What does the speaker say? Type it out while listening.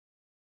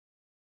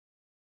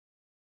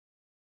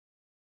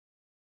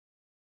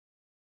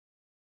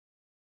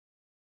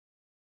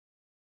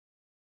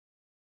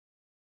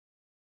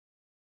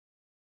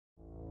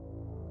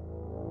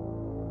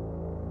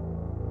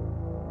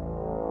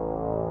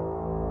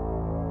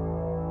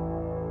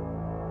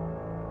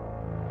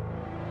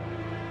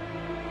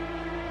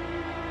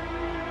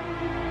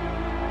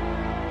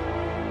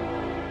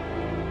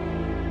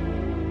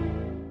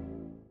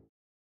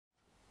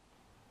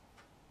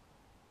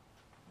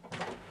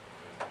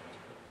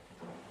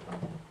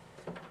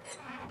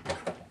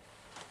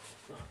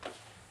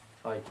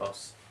Hi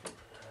boss.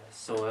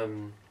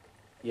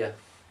 Yeah,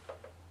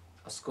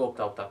 I scoped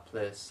out that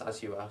place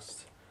as you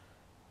asked.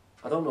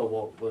 I don't know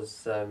what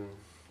was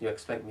you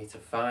expect me to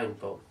find,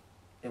 but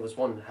it was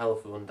one hell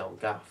of a rundown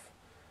gaff.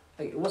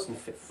 Like, it wasn't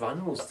fit for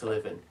animals to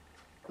live in,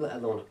 let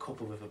alone a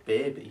couple with a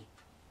baby.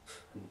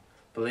 And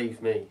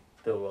believe me,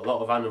 there were a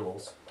lot of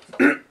animals.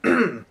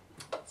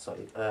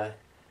 Sorry.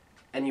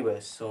 Anyway,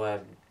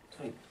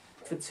 like,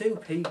 for two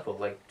people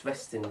like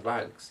dressed in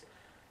rags,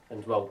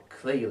 and well,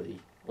 clearly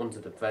under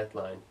the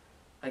breadline,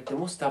 like they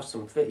must have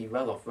some pretty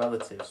well-off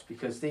relatives,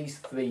 because these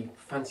three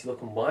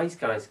fancy-looking wise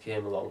guys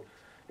came along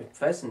with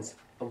presents,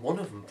 and one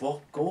of them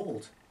brought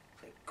gold.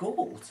 Like,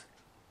 gold?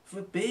 For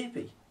a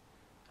baby?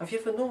 Have you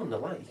ever known the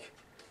like?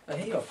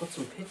 Here, I've got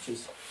some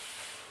pictures.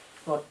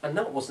 But, and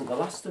that wasn't the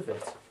last of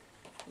it.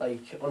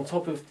 Like, on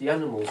top of the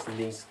animals and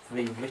these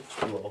three rich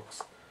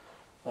blokes,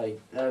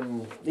 like,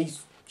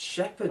 these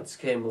shepherds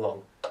came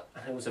along,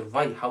 and it was a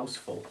right house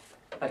full.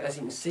 Like, as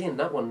you can see in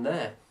that one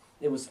there,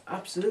 it was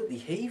absolutely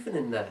heaving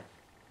in there.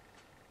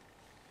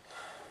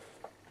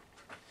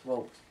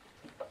 Well,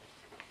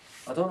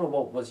 I don't know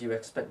what was you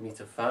expect me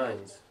to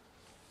find.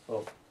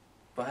 Well,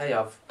 but hey,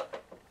 I've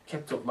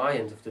kept up my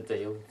end of the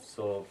deal,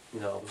 so,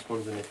 you know, I was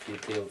wondering if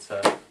you'd be able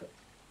to...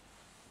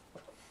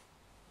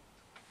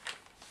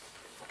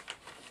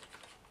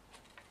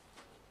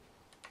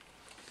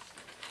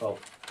 Well,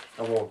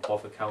 I won't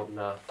bother counting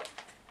that.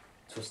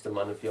 Trust a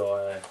man of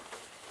your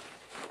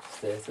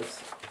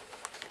status.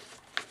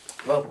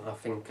 Well, I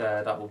think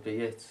that will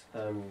be it.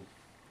 You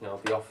know, I'll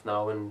be off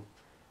now, and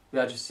may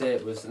I just say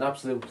it was an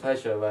absolute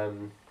pleasure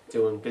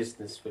doing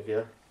business with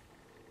you.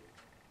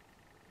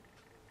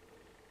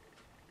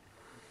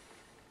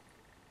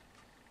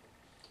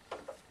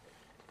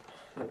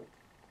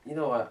 You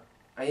know,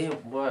 I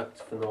ain't worked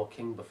for no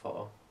king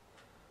before.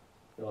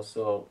 You know,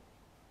 so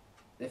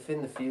if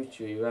in the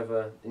future you're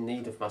ever in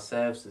need of my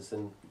services,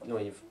 then you know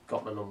you've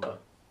got my number.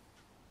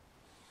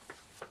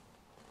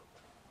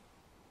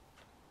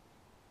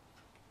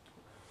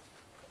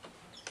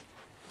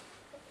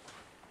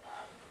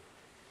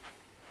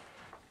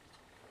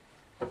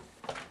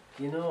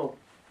 You know,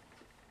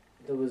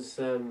 there was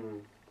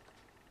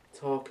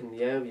talk in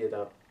the area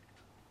that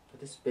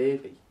this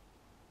baby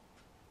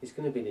is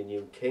going to be the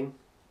new king,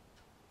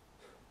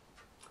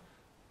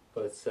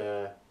 but it's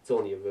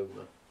only a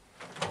rumour.